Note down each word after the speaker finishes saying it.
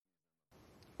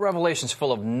Revelation's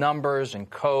full of numbers and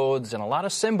codes and a lot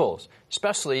of symbols,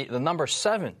 especially the number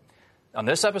 7. On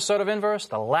this episode of Inverse,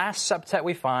 the last septet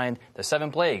we find, the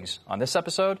 7 plagues. On this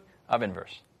episode of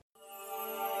Inverse.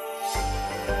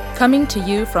 Coming to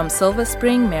you from Silver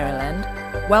Spring, Maryland,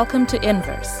 welcome to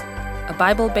Inverse, a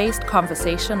Bible-based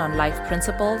conversation on life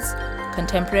principles,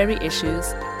 contemporary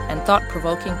issues, and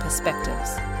thought-provoking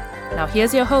perspectives. Now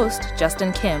here's your host,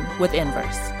 Justin Kim, with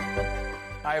Inverse.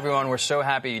 Hi everyone, we're so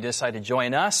happy you decided to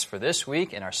join us for this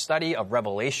week in our study of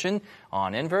Revelation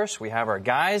on Inverse. We have our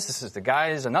guys. This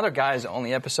is another guys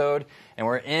only episode, and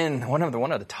we're in one of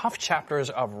the tough chapters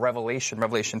of Revelation,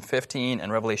 Revelation 15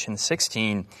 and Revelation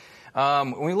 16.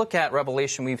 When we look at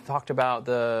Revelation, we've talked about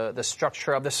the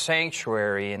structure of the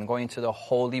sanctuary and going to the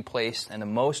holy place and the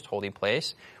most holy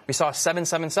place. We saw 7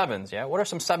 7s, yeah? What are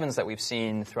some 7s that we've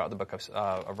seen throughout the book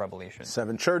of Revelation?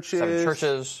 7 churches. 7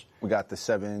 churches. We got the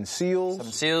 7 seals.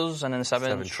 7 seals and then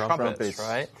 7 trumpets,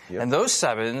 right? Yep. And those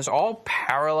 7s all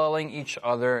paralleling each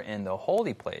other in the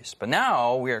holy place. But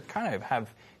now we are kind of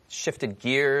have shifted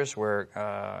gears where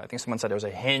I think someone said there was a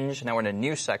hinge. Now we're in a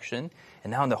new section. And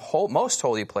now in the most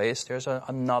holy place, there's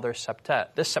another septet.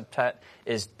 This septet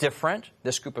is different.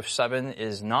 This group of 7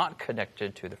 is not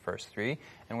connected to the first 3.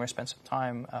 And we're going to spend some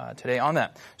time today on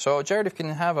that. So, Jared, if you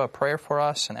can have a prayer for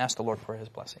us and ask the Lord for his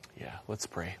blessing. Yeah, let's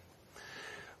pray.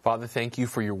 Father, thank you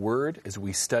for your word as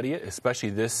we study it,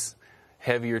 especially this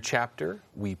heavier chapter.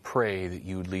 We pray that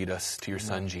you would lead us to your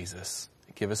Son, Jesus.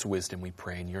 Give us wisdom, we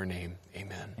pray in your name.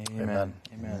 Amen. Amen.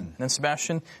 And then,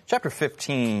 Sebastien, chapter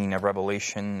 15 of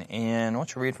Revelation, and why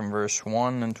don't you read from verse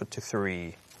 1 to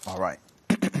 3? All right.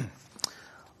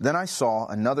 Then I saw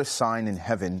another sign in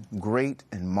heaven, great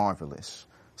and marvelous,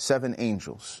 7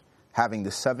 angels, having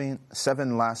the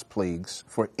seven last plagues,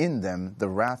 for in them the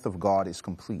wrath of God is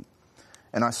complete.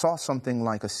 And I saw something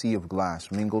like a sea of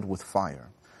glass mingled with fire,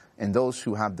 and those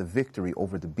who have the victory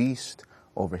over the beast,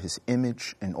 over his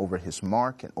image, and over his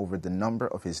mark, and over the number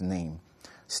of his name,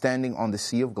 standing on the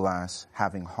sea of glass,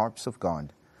 having harps of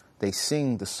God. They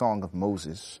sing the song of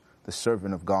Moses, the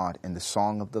servant of God, and the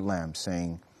song of the Lamb,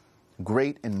 saying,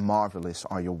 Great and marvelous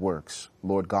are your works,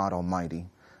 Lord God Almighty.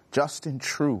 Just and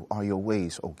true are your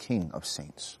ways, O King of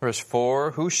saints. Verse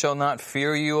 4, Who shall not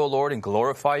fear you, O Lord, and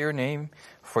glorify your name?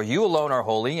 For you alone are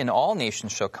holy, and all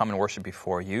nations shall come and worship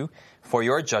before you, for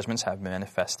your judgments have been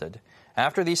manifested.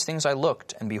 After these things I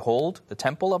looked, and behold, the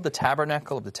temple of the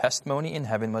tabernacle of the testimony in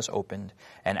heaven was opened,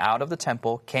 and out of the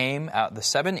temple came out the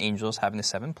 7 angels having the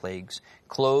 7 plagues,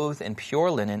 clothed in pure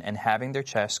linen, and having their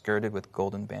chests girded with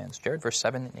golden bands. Jared, verse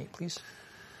 7 and 8, please.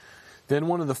 Then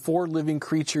one of the 4 living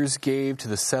creatures gave to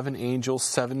the 7 angels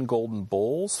 7 golden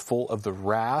bowls, full of the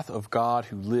wrath of God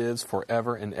who lives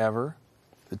forever and ever.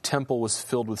 The temple was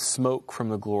filled with smoke from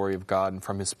the glory of God and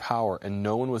from his power, and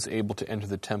no one was able to enter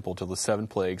the temple till the 7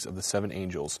 plagues of the 7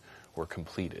 angels were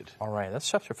completed. All right, that's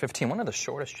chapter 15, one of the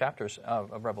shortest chapters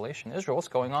of Revelation. Israel, what's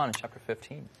going on in chapter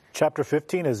 15? Chapter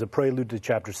 15 is a prelude to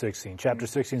chapter 16. Chapter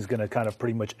 16 is going to kind of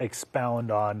pretty much expound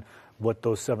on what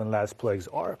those 7 last plagues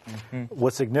are.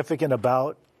 What's significant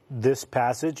about this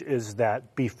passage is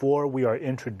that before we are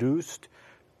introduced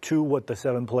to what the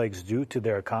 7 plagues do, to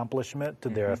their accomplishment, to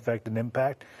their effect and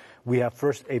impact, we have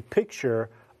first a picture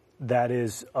that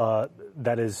is a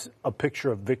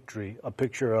picture of victory, a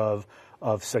picture of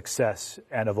success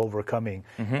and of overcoming.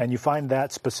 And you find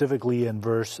that specifically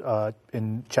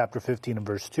in chapter 15 and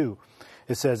verse 2.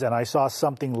 It says, And I saw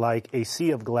something like a sea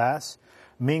of glass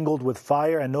mingled with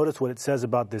fire. And notice what it says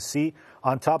about this sea.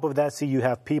 On top of that sea, you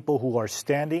have people who are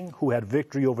standing, who had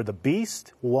victory over the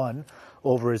beast, 1,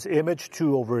 over his image,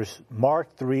 2, over his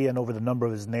mark, 3, and over the number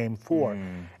of his name, 4.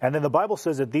 And then the Bible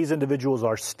says that these individuals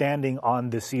are standing on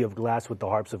the sea of glass with the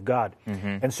harps of God.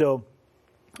 And so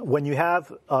when you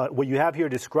have what you have here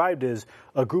described is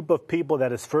a group of people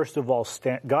that is, first of all,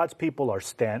 God's people are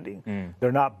standing.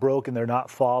 They're not broken, they're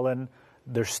not fallen.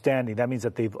 They're standing. That means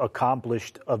that they've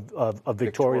accomplished a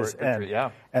victorious end. Yeah.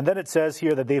 And then it says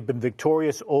here that they've been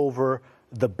victorious over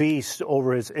the beast,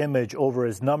 over his image, over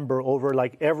his number, over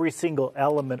like every single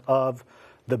element of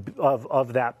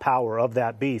that power, of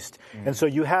that beast. And so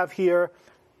you have here,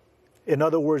 in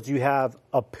other words, you have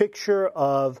a picture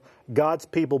of God's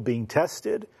people being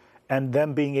tested and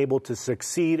them being able to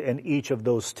succeed in each of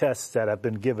those tests that have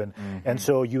been given. And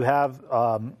so you have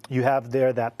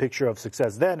there that picture of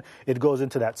success. Then it goes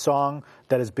into that song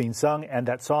that is being sung, and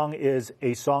that song is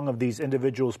a song of these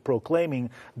individuals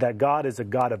proclaiming that God is a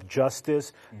God of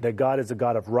justice, that God is a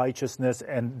God of righteousness,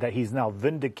 and that he's now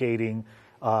vindicating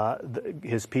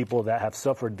his people that have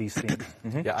suffered these things.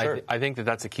 Yeah, Sure. I think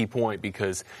that's a key point,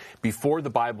 because before the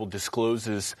Bible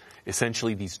discloses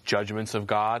essentially these judgments of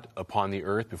God upon the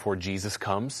earth before Jesus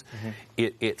comes,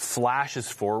 it flashes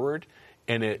forward,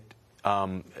 and it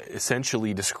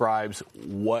essentially describes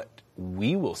what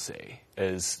we will say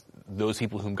as those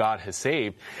people whom God has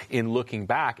saved, in looking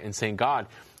back and saying, God,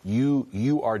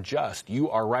 you are just, you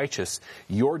are righteous,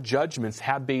 your judgments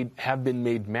have been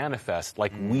made manifest.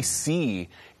 Like we see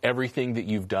everything that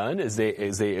you've done as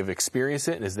they have experienced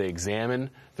it, and as they examine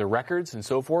the records and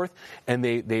so forth, and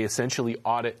they essentially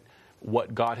audit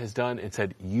what God has done and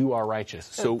said, you are righteous.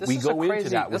 So we go into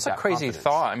that with that That's a crazy confidence.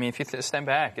 thought. I mean, if you stand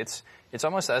back, it's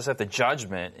almost as if the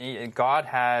judgment, God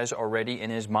has already in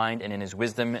his mind and in his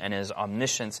wisdom and his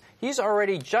omniscience, he's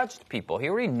already judged people. He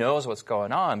already knows what's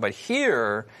going on. But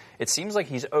here, it seems like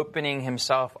he's opening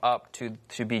himself up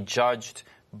to be judged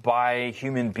by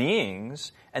human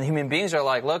beings. And human beings are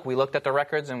like, look, we looked at the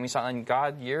records and we saw, and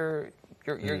God, your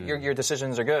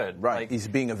decisions are good. Right. Like, He's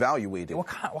being evaluated. what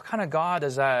kind of God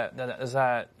is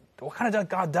that? What kind of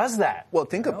God does that? Well,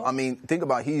 think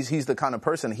about he's the kind of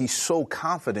person, he's so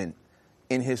confident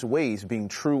in his ways being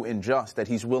true and just that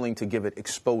he's willing to give it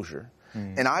exposure.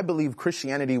 And I believe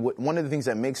Christianity, one of the things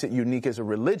that makes it unique as a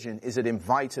religion is it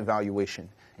invites evaluation.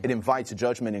 It invites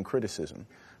judgment and criticism.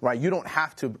 Right? You don't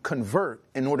have to convert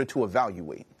in order to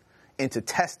evaluate and to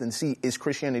test and see, is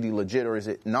Christianity legit or is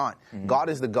it not? God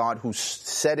is the God who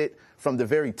said it from the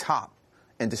very top,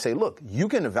 and to say, look, you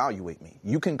can evaluate me.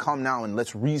 You can come now and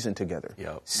let's reason together.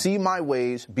 Yep. See my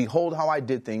ways, behold how I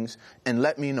did things, and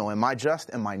let me know, am I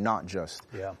just, am I not just?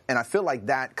 Yeah. And I feel like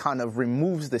that kind of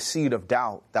removes the seed of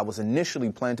doubt that was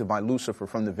initially planted by Lucifer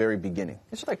from the very beginning.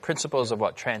 These are like principles of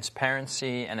what?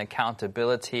 Transparency and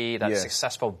accountability that Yes.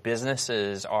 successful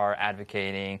businesses are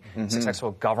advocating,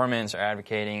 successful governments are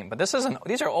advocating. But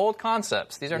these are old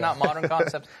concepts. These are not modern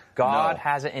concepts. God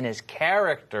has it in his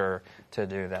character to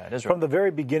do that. Israel. From the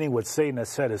very beginning, what Satan has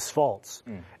said is false.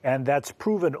 And that's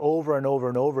proven over and over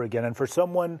and over again. And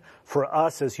for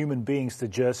us as human beings to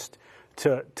just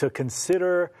to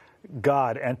consider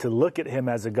God and to look at him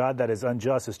as a God that is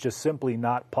unjust is just simply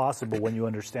not possible when you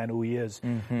understand who he is.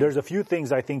 There's a few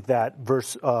things I think that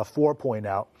verse 4 point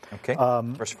out. Okay.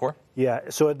 Verse 4. Yeah.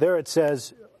 So there it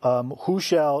says, who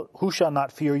shall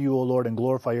not fear you, O Lord, and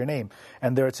glorify your name?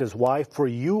 And there it says, why? For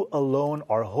you alone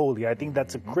are holy. I think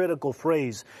that's a critical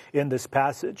phrase in this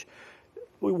passage.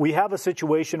 We have a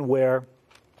situation where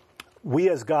we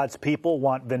as God's people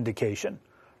want vindication,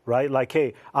 right? Like,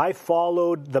 hey, I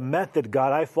followed the method,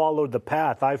 God. I followed the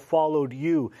path. I followed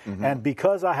you. And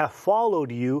because I have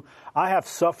followed you, I have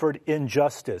suffered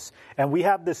injustice. And we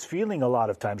have this feeling a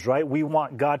lot of times, right? We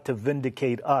want God to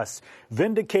vindicate us.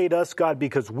 Vindicate us, God,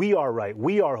 because we are right.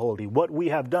 We are holy. What we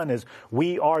have done is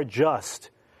we are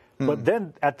just. But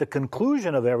then at the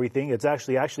conclusion of everything, it's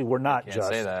actually we're not Can't just.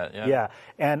 say that, yeah.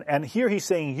 And here he's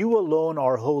saying, you alone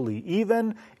are holy.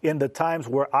 Even in the times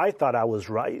where I thought I was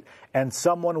right and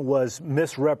someone was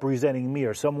misrepresenting me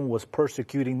or someone was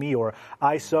persecuting me or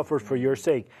I suffered for your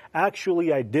sake.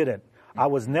 Actually, I didn't. I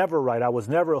was never right. I was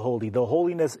never holy. The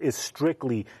holiness is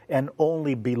strictly and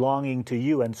only belonging to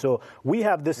you. And so we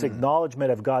have this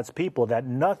acknowledgement of God's people that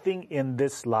nothing in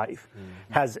this life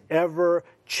has ever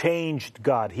changed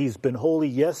God. He's been holy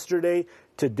yesterday,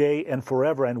 today, and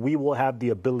forever, and we will have the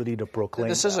ability to proclaim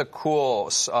This is a cool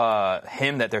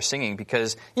hymn that they're singing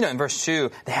because, in verse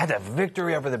 2, they had that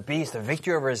victory over the beast, the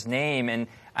victory over his name. And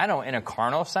I don't know, in a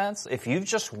carnal sense, if you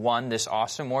just won this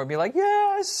awesome war, be like,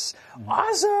 yes,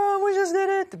 awesome, we just did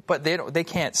it. But they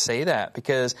can't say that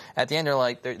because at the end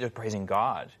they're praising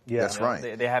God. Yeah. That's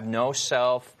right. They have no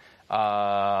self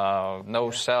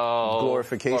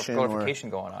glorification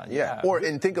going on. Yeah.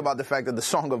 And think about the fact that the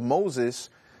Song of Moses,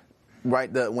 right?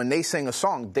 When they sang a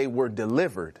song, they were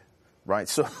delivered, right?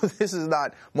 So Moses is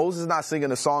not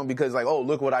singing a song because like, oh,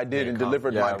 look what I did and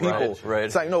delivered my people. Right.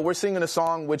 It's like, no, we're singing a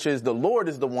song which is the Lord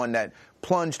is the one that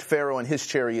plunged Pharaoh and his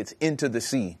chariots into the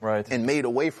sea and made a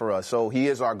way for us. So he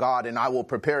is our God and I will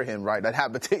prepare him, right? That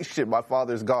habitation, my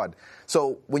father's God.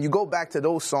 So when you go back to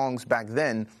those songs back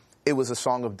then, it was a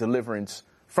song of deliverance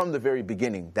from the very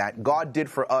beginning, that God did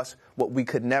for us what we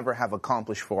could never have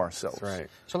accomplished for ourselves. That's right.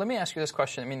 So let me ask you this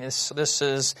question. I mean,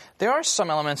 there are some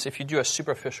elements if you do a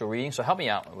superficial reading, so help me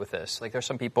out with this. Like there's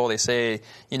some people, they say,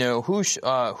 who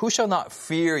shall not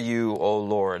fear you, O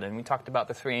Lord? And we talked about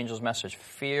the three angels' message,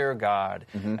 fear God.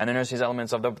 And then there's these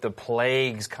elements of the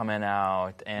plagues coming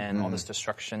out and all this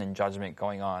destruction and judgment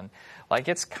going on. Like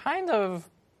it's kind of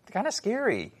kind of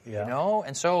scary, Yeah. you know?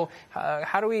 And so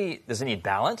does it need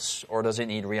balance or does it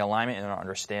need realignment in our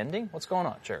understanding? What's going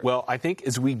on, Jared? Well, I think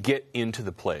as we get into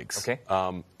the plagues, Okay.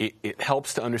 It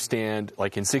helps to understand,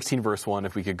 like in 16 verse 1,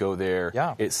 if we could go there,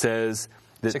 Yeah. it says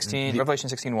that Revelation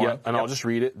 16:1. Yeah, and I'll just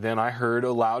read it. Then I heard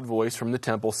a loud voice from the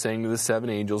temple saying to the 7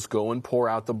 angels, "Go and pour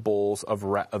out the bowls of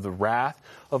the wrath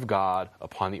of God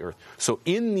upon the earth." So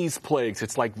in these plagues,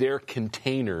 it's like they're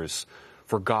containers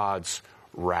for God's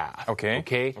wrath.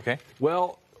 Okay.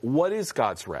 Well, what is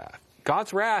God's wrath?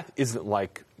 God's wrath isn't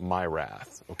like my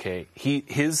wrath, okay?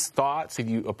 His thoughts, if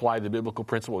you apply the biblical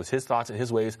principle, his thoughts and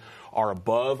his ways are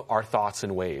above our thoughts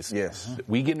and ways. Yes.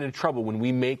 We get into trouble when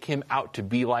we make him out to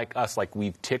be like us, like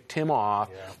we've ticked him off,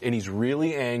 and he's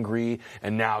really angry,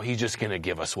 and now he's just going to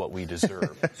give us what we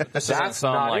deserve. This isn't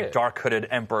some dark-hooded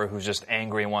emperor who's just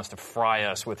angry and wants to fry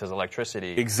us with his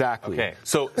electricity. Exactly. Okay.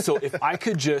 So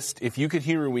if you could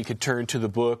hear me, we could turn to the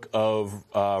book of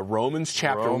Romans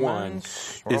chapter 1.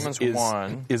 Romans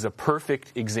 1. Is a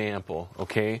perfect example,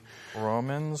 okay?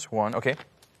 Romans 1, okay.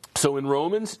 So in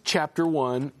Romans chapter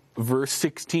 1, verse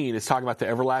 16, it's talking about the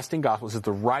everlasting gospel. It says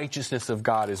the righteousness of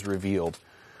God is revealed.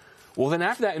 Well, then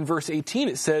after that, in verse 18,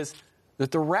 it says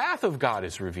that the wrath of God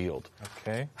is revealed.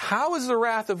 Okay. How is the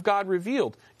wrath of God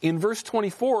revealed? In verse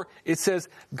 24, it says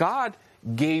God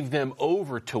gave them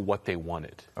over to what they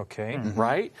wanted. Okay. Mm-hmm.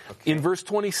 Right? Okay. In verse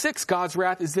 26, God's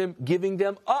wrath is them giving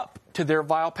them up to their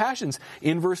vile passions.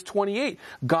 In verse 28,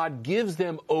 God gives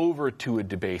them over to a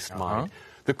debased mind.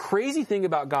 The crazy thing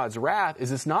about God's wrath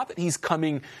is it's not that he's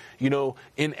coming,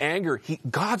 in anger.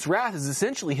 God's wrath is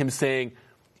essentially him saying,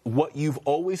 what you've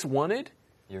always wanted,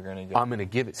 I'm going to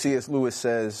give it to you. C.S. Lewis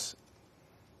says,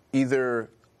 either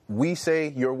we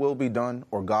say your will be done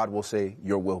or God will say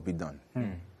your will be done.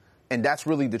 And that's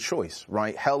really the choice,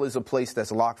 right? Hell is a place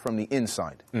that's locked from the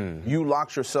inside. You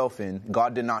locked yourself in.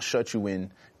 God did not shut you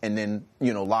in and then,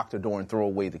 lock the door and throw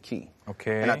away the key.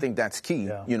 Okay. And I think that's key,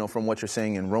 from what you're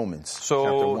saying in Romans.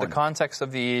 So the context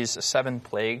of these 7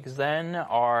 plagues then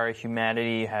are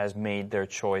humanity has made their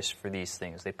choice for these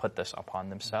things. They put this upon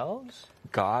themselves.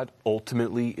 God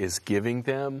ultimately is giving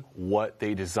them what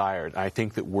they desired. I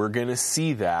think that we're going to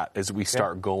see that as we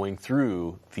start going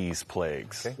through these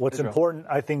plagues. Okay. What's important,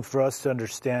 I think, for us to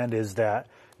understand is that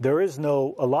there is a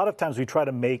lot of times we try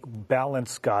to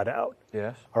balance God out.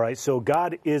 Yes. All right, so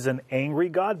God is an angry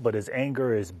God, but his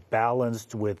anger is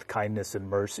balanced with kindness and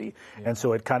mercy. Yeah. And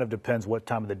so it kind of depends what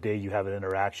time of the day you have an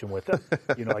interaction with him.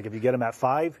 Like if you get him at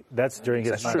 5, that's during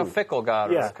his like a fickle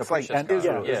God or a capricious God.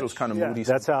 Israel's kind of moody.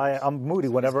 That's how I'm moody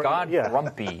whenever. Is God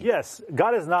grumpy? Yes,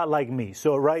 God is not like me.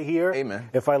 So right here, Amen.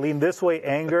 If I lean this way,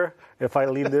 anger. If I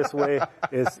lean this way,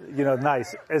 is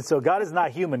nice. And so God is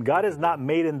not human. God is not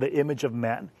made in the image of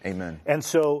man. Amen. And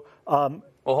so...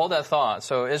 well, hold that thought.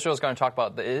 So Israel's going to talk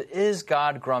about, is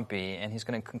God grumpy? And he's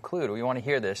going to conclude. We want to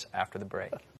hear this after the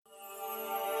break.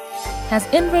 Has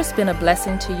Inverse been a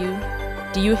blessing to you?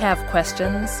 Do you have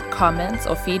questions, comments,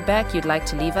 or feedback you'd like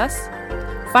to leave us?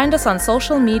 Find us on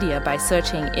social media by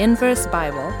searching Inverse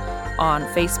Bible on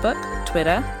Facebook,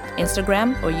 Twitter,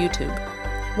 Instagram, or YouTube.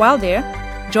 While there,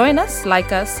 join us,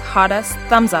 like us, heart us,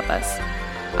 thumbs up us.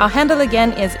 Our handle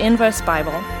again is Inverse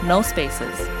Bible, no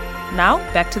spaces. Now,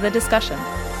 back to the discussion.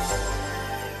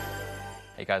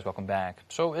 Hey guys, welcome back.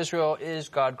 So Israel, is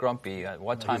God grumpy? At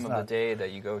what time of the day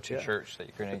that you go to church that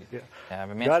you're going to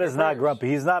have a man? God is not grumpy.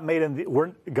 He's not made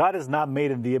God is not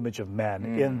made in the image of man.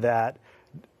 In that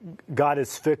God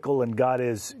is fickle and God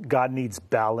needs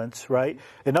balance, right?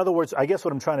 In other words, I guess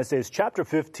what I'm trying to say is chapter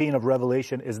 15 of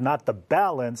Revelation is not the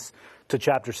balance to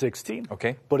chapter 16.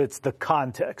 Okay. But it's the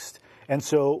context. And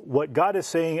so what God is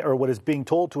saying, or what is being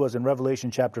told to us in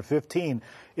Revelation chapter 15,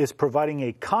 is providing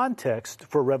a context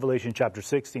for Revelation chapter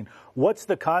 16. What's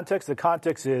the context? The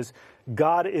context is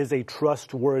God is a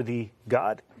trustworthy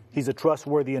God. He's a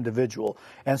trustworthy individual.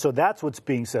 And so that's what's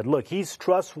being said. Look, he's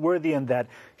trustworthy in that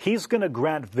he's going to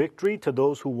grant victory to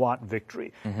those who want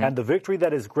victory. And the victory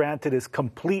that is granted is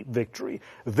complete victory.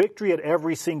 Victory at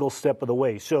every single step of the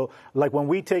way. So like when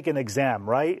we take an exam,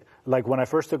 right? Like when I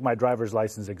first took my driver's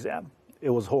license exam, it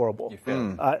was horrible. You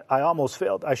failed. I almost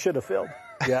failed. I should have failed.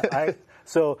 Yeah.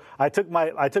 So I took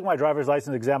my driver's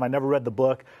license exam. I never read the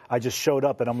book. I just showed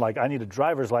up and I'm like, I need a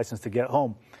driver's license to get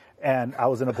home. And I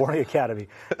was in a boarding academy,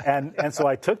 and so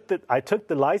I took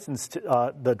the license,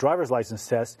 the driver's license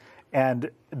test, and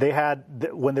they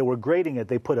had when they were grading it,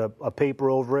 they put a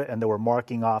paper over it, and they were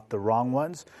marking off the wrong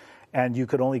ones, and you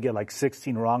could only get like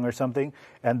 16 wrong or something,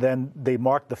 and then they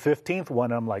marked the 15th one,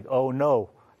 and I'm like, oh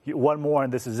no, one more,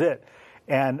 and this is it.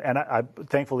 And I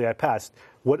thankfully I passed.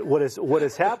 What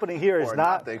is happening here is Or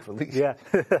not thankfully. Yeah,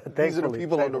 thankfully. These are the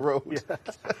people on the road. Yeah.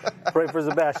 Pray for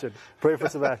Sebastien. Pray for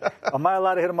Sebastien. Am I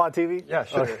allowed to hit him on TV? Yeah,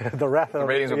 sure. Okay. The wrath of The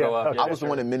ratings will go up. Okay. I was the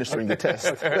one administering the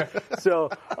test. So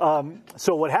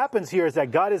what happens here is that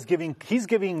God is He's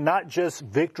giving not just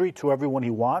victory to everyone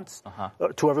He wants,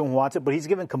 to everyone who wants it, but He's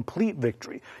giving complete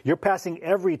victory. You're passing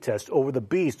every test over the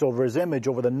beast, over His image,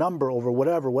 over the number, over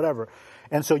whatever.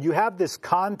 And so you have this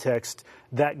context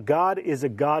that God is a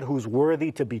God who's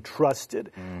worthy to be trusted.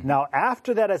 Mm-hmm. Now,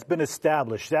 after that has been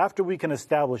established, after we can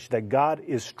establish that God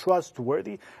is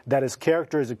trustworthy, that His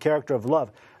character is a character of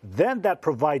love, then that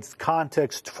provides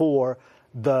context for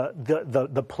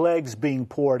the plagues being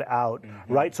poured out,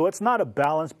 right? So it's not a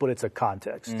balance, but it's a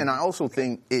context. And I also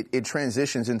think it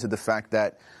transitions into the fact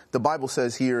that the Bible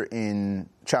says here in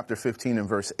chapter 15 and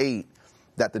verse 8,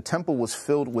 that the temple was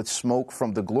filled with smoke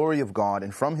from the glory of God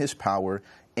and from His power,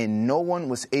 and no one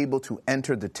was able to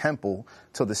enter the temple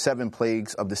till the 7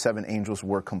 plagues of the 7 angels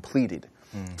were completed.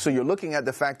 So you're looking at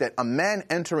the fact that a man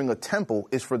entering a temple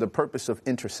is for the purpose of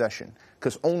intercession,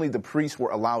 because only the priests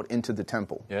were allowed into the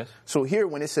temple. Yes. So here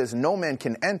when it says no man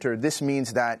can enter, this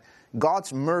means that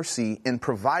God's mercy in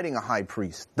providing a high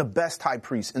priest, the best high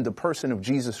priest in the person of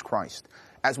Jesus Christ,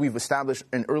 as we've established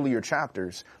in earlier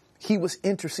chapters, He was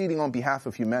interceding on behalf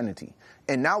of humanity.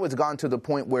 And now it's gone to the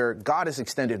point where God has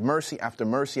extended mercy after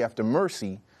mercy after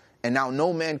mercy, and now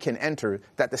no man can enter,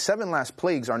 that the 7 last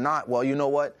plagues are not, well, you know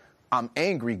what, I'm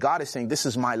angry. God is saying this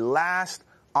is my last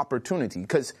opportunity.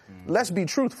 Because let's be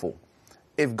truthful.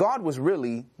 If God was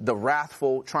really the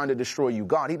wrathful, trying to destroy you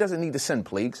God, He doesn't need to send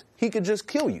plagues. He could just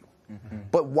kill you.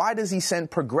 But why does He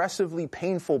send progressively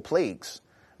painful plagues?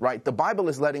 Right? The Bible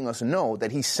is letting us know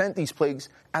that He sent these plagues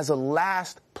as a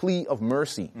last plea of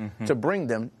mercy to bring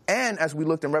them. And as we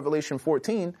looked in Revelation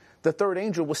 14, the 3rd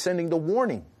angel was sending the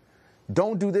warning.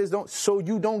 Don't do this, so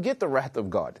you don't get the wrath of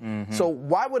God. So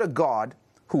why would a God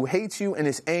who hates you and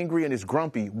is angry and is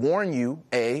grumpy warn you,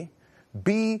 A,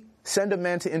 B, send a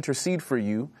man to intercede for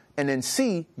you, and then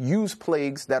C, use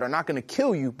plagues that are not going to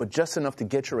kill you, but just enough to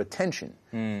get your attention.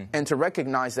 And to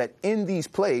recognize that in these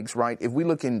plagues, right, if we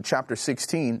look in chapter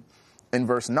 16 and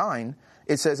verse 9,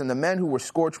 it says, and the men who were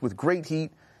scorched with great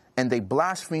heat, and they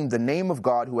blasphemed the name of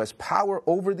God who has power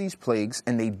over these plagues,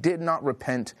 and they did not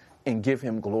repent and give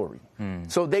Him glory.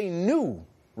 So they knew,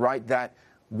 right, that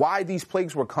why these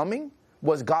plagues were coming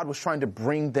was God was trying to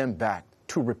bring them back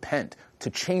to repent,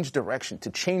 to change direction, to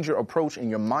change your approach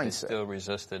and your mindset. They still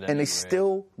resisted. And they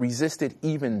still resisted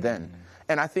even then.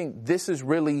 And I think this is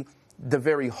really the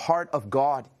very heart of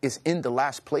God is in the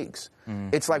last plagues.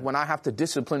 It's like when I have to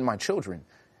discipline my children,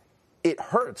 it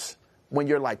hurts when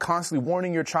you're like constantly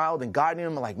warning your child and guiding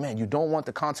them, like, man, you don't want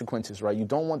the consequences, right? You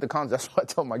don't want the consequences. That's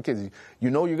what I tell my kids. You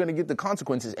know you're going to get the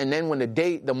consequences. And then when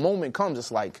the moment comes,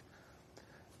 it's like,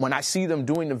 when I see them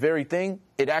doing the very thing,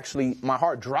 it actually, my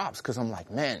heart drops because I'm like,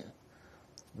 man,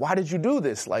 why did you do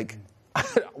this? Like,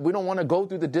 we don't want to go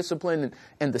through the discipline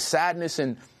and the sadness.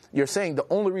 And you're saying the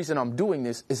only reason I'm doing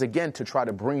this is, again, to try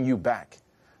to bring you back,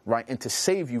 right? And to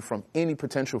save you from any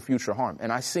potential future harm.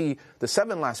 And I see the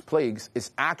 7 last plagues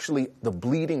is actually the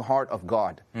bleeding heart of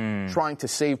God trying to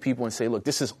save people and say, look,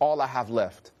 this is all I have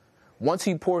left. Once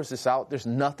He pours this out, there's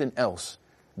nothing else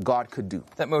God could do.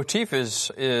 That motif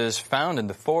is found in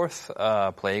the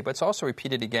 4th plague, but it's also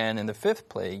repeated again in the 5th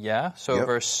plague, yeah?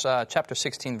 So chapter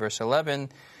 16, verse 11,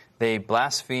 they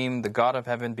blasphemed the God of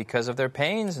heaven because of their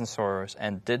pains and sorrows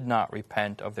and did not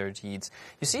repent of their deeds.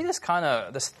 You see this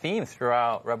theme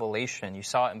throughout Revelation. You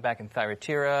saw it back in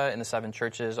Thyatira, in the 7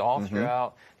 churches, all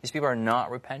throughout. These people are not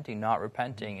repenting.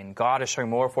 And God is showing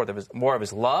more of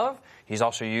His love. He's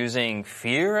also using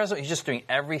fear. He's just doing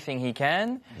everything He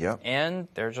can. And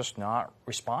they're just not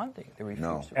responding. They refuse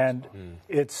to respond.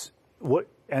 It's what...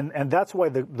 And that's why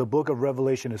the book of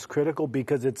Revelation is critical,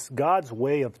 because it's God's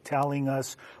way of telling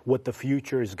us what the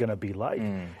future is going to be like.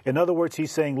 In other words,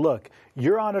 He's saying, look,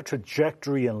 you're on a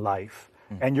trajectory in life,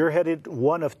 and you're headed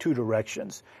one of 2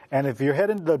 directions. And if you're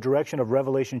heading the direction of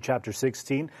Revelation chapter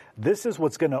 16, this is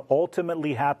what's going to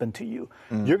ultimately happen to you.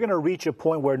 You're going to reach a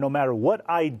point where no matter what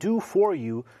I do for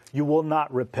you, you will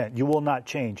not repent. You will not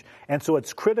change. And so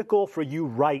it's critical for you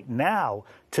right now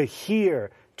to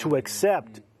hear, to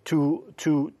accept,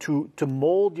 to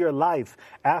mold your life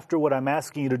after what I'm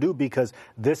asking you to do, because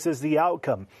this is the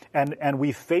outcome. And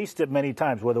we've faced it many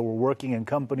times, whether we're working in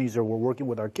companies or we're working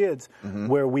with our kids,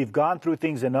 where we've gone through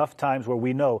things enough times where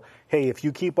we know, hey, if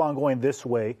you keep on going this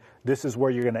way, this is where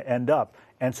you're going to end up.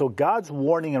 And so God's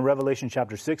warning in Revelation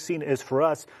chapter 16 is for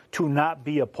us to not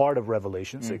be a part of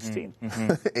Revelation 16.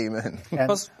 Amen. And,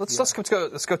 let's go to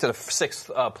the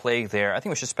sixth plague there. I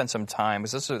think we should spend some time,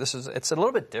 because it's a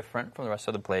little bit different from the rest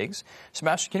of the plagues.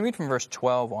 Sebastien, can you read from verse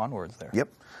 12 onwards there? Yep.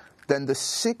 Then the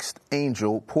sixth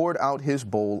angel poured out his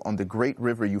bowl on the great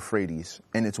river Euphrates,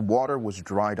 and its water was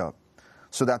dried up,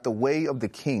 so that the way of the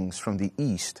kings from the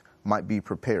east might be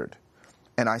prepared.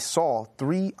 And I saw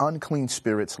 3 unclean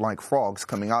spirits like frogs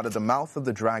coming out of the mouth of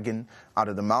the dragon, out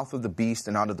of the mouth of the beast,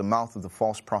 and out of the mouth of the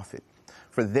false prophet.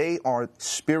 For they are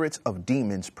spirits of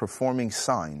demons performing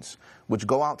signs, which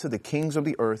go out to the kings of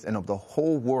the earth and of the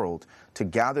whole world to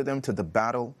gather them to the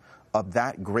battle of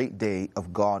that great day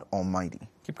of God Almighty.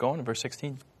 Keep going to verse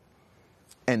 16.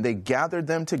 And they gathered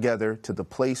them together to the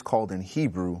place called in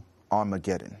Hebrew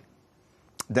Armageddon.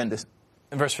 Then this...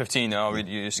 In verse 15, I'll read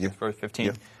you skip verse 15.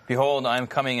 Yeah. Behold, I am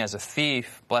coming as a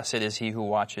thief. Blessed is he who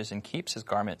watches and keeps his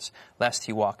garments, lest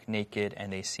he walk naked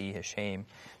and they see his shame.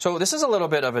 So this is a little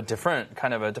bit of a different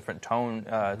tone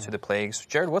to the plagues.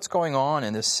 Jared, what's going on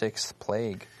in this sixth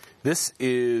plague? This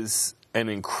is an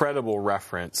incredible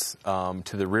reference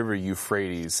to the river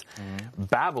Euphrates.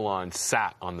 Babylon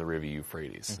sat on the river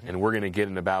Euphrates. And we're going to get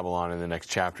into Babylon in the next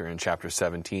chapter, in chapter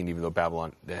 17, even though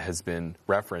Babylon has been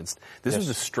referenced. This was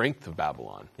the strength of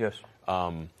Babylon. Yes.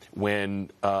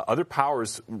 When other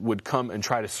powers would come and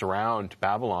try to surround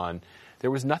Babylon,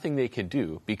 there was nothing they could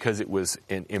do because it was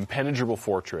an impenetrable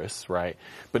fortress, right?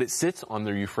 But it sits on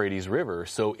the Euphrates River,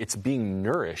 so it's being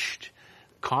nourished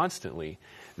constantly.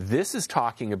 This is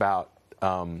talking about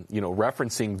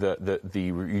referencing the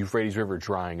Euphrates River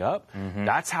drying up.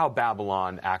 That's how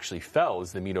Babylon actually fell,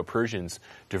 as the Medo-Persians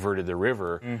diverted the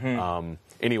river.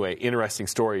 Anyway, interesting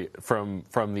story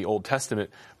from the Old Testament,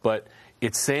 but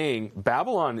it's saying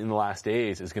Babylon in the last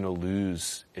days is going to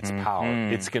lose its power.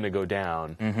 It's going to go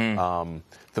down.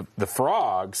 The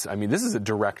frogs, I mean, this is a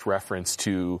direct reference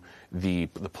to the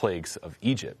plagues of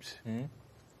Egypt.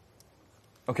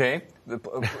 Okay,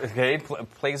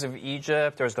 plagues of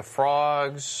Egypt. There's the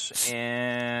frogs,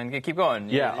 and keep going.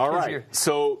 Yeah, all right.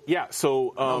 So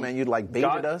oh man, you'd like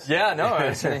baited us? Yeah, no.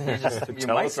 You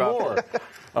tell might us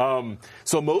more.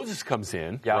 So Moses comes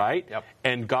in, right? Yep.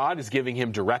 And God is giving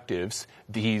him directives.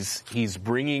 He's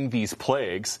bringing these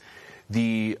plagues.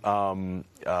 The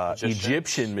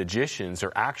Egyptian magicians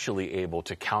are actually able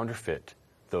to counterfeit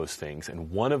those things,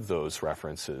 and one of those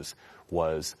references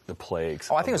was the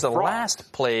plagues. I think it was the frogs.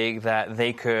 last plague that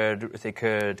they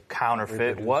could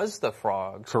counterfeit was the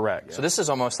frogs. Correct. Yeah. So this is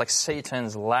almost like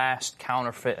Satan's last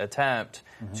counterfeit attempt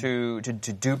to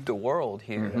dupe the world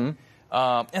here.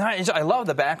 And I love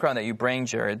the background that you bring,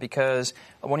 Jared, because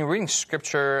when you're reading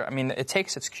Scripture, I mean, it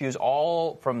takes its cues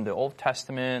all from the Old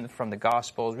Testament, from the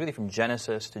Gospels, really from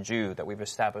Genesis to Jude that we've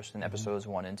established in episodes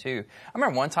 1 and 2. I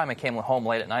remember one time I came home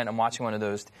late at night and I'm watching one of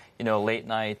those, late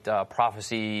night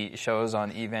prophecy shows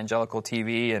on evangelical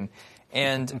TV,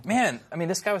 and man, I mean,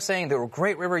 this guy was saying the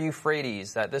great river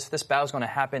Euphrates, that this battle is going to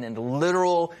happen in the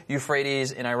literal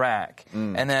Euphrates in Iraq.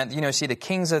 And then, see the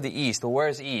kings of the East. Well,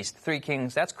 where's East? 3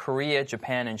 kings. That's Korea,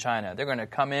 Japan, and China. They're going to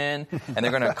come in and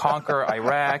they're going to conquer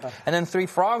Iraq. And then 3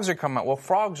 frogs are coming out. Well,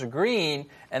 frogs are green,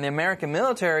 and the American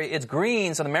military, it's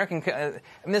green. So the American,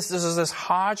 this is this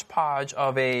hodgepodge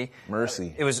of a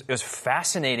mercy. It was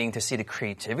fascinating to see the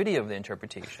creativity of the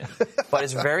interpretation. But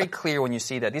it's very clear when you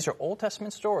see that these are Old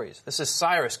Testament stories. This is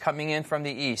Cyrus coming in from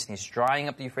the east, and he's drying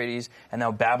up the Euphrates, and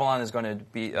now Babylon is going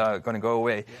to go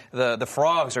away. The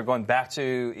frogs are going back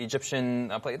to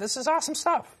Egyptian place. This is awesome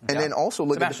stuff. And then also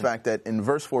look at the fact that in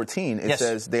verse 14 it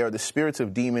says they are the spirits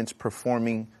of demons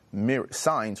performing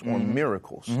signs or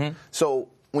miracles. So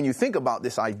when you think about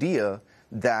this idea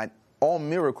that all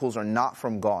miracles are not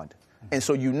from God, and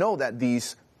so you know that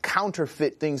these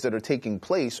counterfeit things that are taking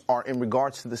place are in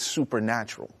regards to the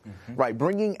supernatural, right?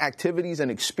 Bringing activities and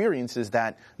experiences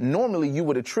that normally you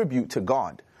would attribute to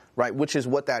God, right? Which is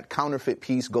what that counterfeit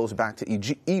piece goes back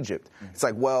to Egypt. It's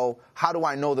like, well, how do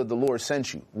I know that the Lord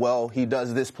sent you? Well, he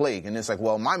does this plague. And it's like,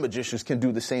 well, my magicians can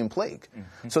do the same plague.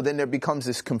 So then there becomes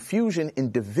this confusion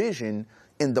and division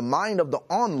in the mind of the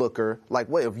onlooker, like,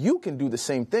 well, if you can do the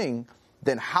same thing,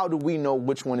 then how do we know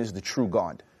which one is the true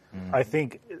God? I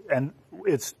think, and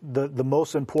it's the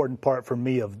most important part for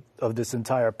me of this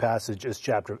entire passage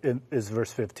is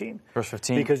verse 15. Verse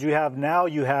 15. Because you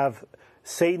have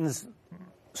Satan's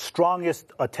strongest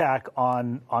attack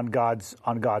on God's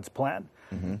plan.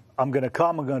 I'm going to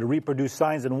come. I'm going to reproduce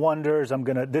signs and wonders.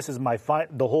 This is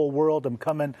the whole world. I'm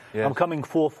coming. Yes. I'm coming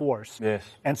full force. Yes.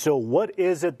 And so what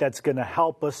is it that's going to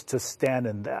help us to stand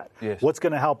in that? Yes. What's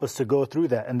going to help us to go through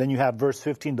that? And then you have verse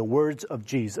 15, the words of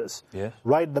Jesus. Yes.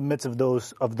 Right in the midst of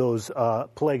those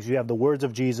plagues, you have the words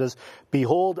of Jesus.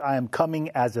 Behold, I am coming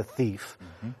as a thief.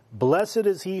 Blessed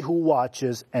is he who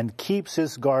watches and keeps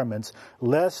his garments,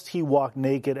 lest he walk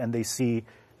naked and they see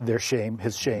his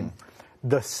shame.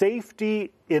 The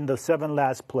safety in the 7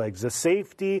 last plagues, the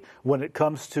safety when it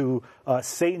comes to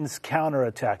Satan's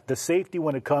counterattack, the safety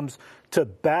when it comes to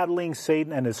battling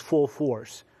Satan and his full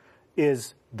force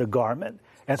is the garment.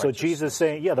 And so Jesus is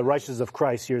saying, the righteousness of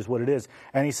Christ, here's what it is.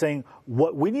 And he's saying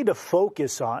what we need to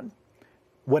focus on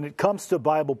when it comes to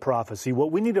Bible prophecy,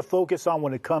 what we need to focus on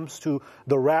when it comes to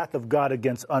the wrath of God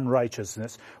against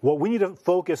unrighteousness, what we need to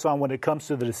focus on when it comes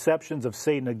to the deceptions of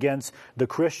Satan against the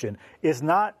Christian is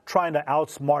not trying to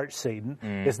outsmart Satan.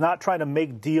 It's not trying to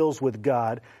make deals with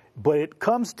God, but it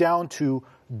comes down to,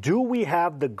 do we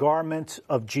have the garment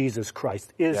of Jesus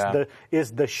Christ?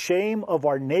 Is the shame of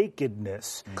our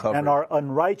nakedness and our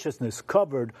unrighteousness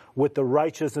covered with the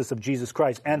righteousness of Jesus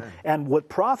Christ? And what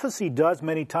prophecy does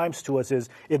many times to us is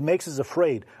it makes us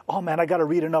afraid. Oh man, I got to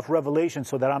read enough Revelation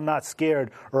so that I'm not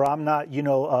scared or I'm not,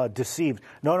 deceived.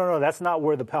 No, that's not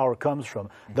where the power comes from.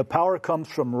 The power comes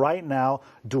from right now.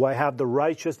 Do I have the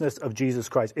righteousness of Jesus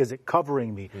Christ? Is it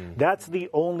covering me? That's the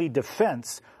only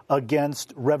defense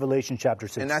against Revelation chapter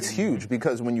 6. And that's huge,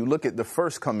 because when you look at the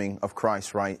first coming of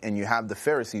Christ, right, and you have the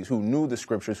Pharisees who knew the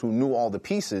scriptures, who knew all the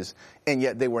pieces, and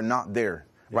yet they were not there,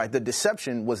 right? The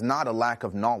deception was not a lack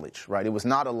of knowledge, right? It was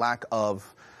not a lack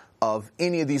of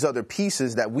any of these other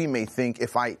pieces that we may think,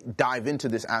 if I dive into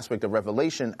this aspect of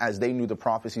Revelation, as they knew the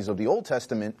prophecies of the Old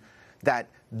Testament, that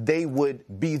they would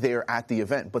be there at the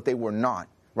event, but they were not.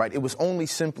 Right? It was only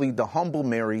simply the humble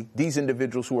Mary, these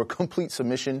individuals who were complete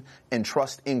submission and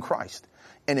trust in Christ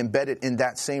and embedded in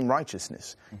that same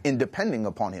righteousness in depending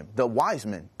upon him. The wise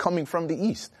men coming from the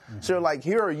east. So they're like,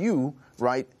 here are you,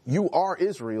 right? You are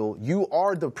Israel. You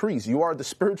are the priests. You are the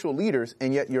spiritual leaders,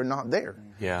 and yet you're not there.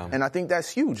 Yeah. And I think that's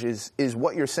huge, is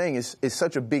what you're saying is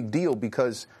such a big deal,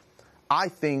 because I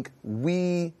think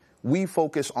we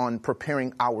focus on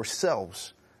preparing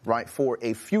ourselves, right, for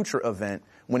a future event,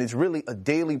 when it's really a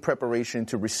daily preparation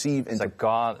to receive. It's like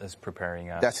God is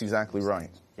preparing us. That's exactly right.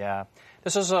 Yeah.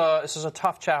 This is a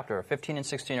tough chapter. 15 and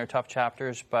 16 are tough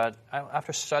chapters, but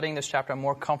after studying this chapter, I'm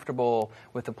more comfortable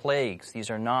with the plagues. This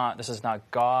is not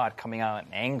God coming out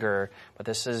in anger, but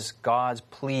this is God's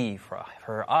plea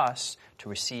for us to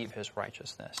receive his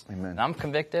righteousness. Amen. And I'm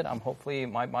convicted. Hopefully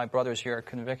my brothers here are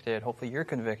convicted. Hopefully you're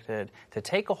convicted to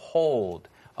take a hold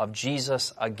of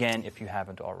Jesus again if you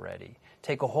haven't already.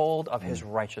 Take a hold of his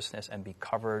righteousness and be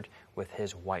covered with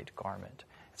his white garment.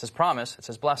 It's his promise. It's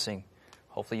his blessing.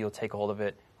 Hopefully you'll take a hold of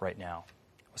it right now.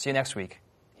 We'll see you next week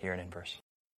here in Inverse.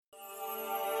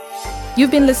 You've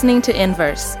been listening to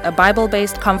Inverse, a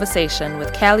Bible-based conversation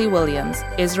with Callie Williams,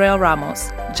 Israel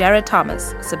Ramos, Jared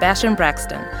Thomas, Sebastien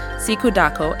Braxton, Sikhu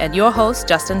Daco, and your host,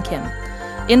 Justin Kim.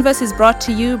 Inverse is brought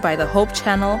to you by the Hope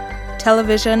Channel,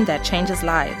 television that changes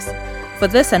lives. For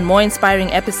this and more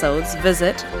inspiring episodes,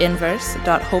 visit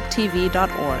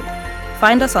inverse.hopetv.org.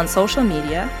 Find us on social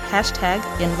media,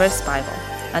 #InverseBible.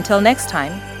 Until next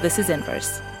time, this is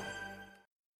Inverse.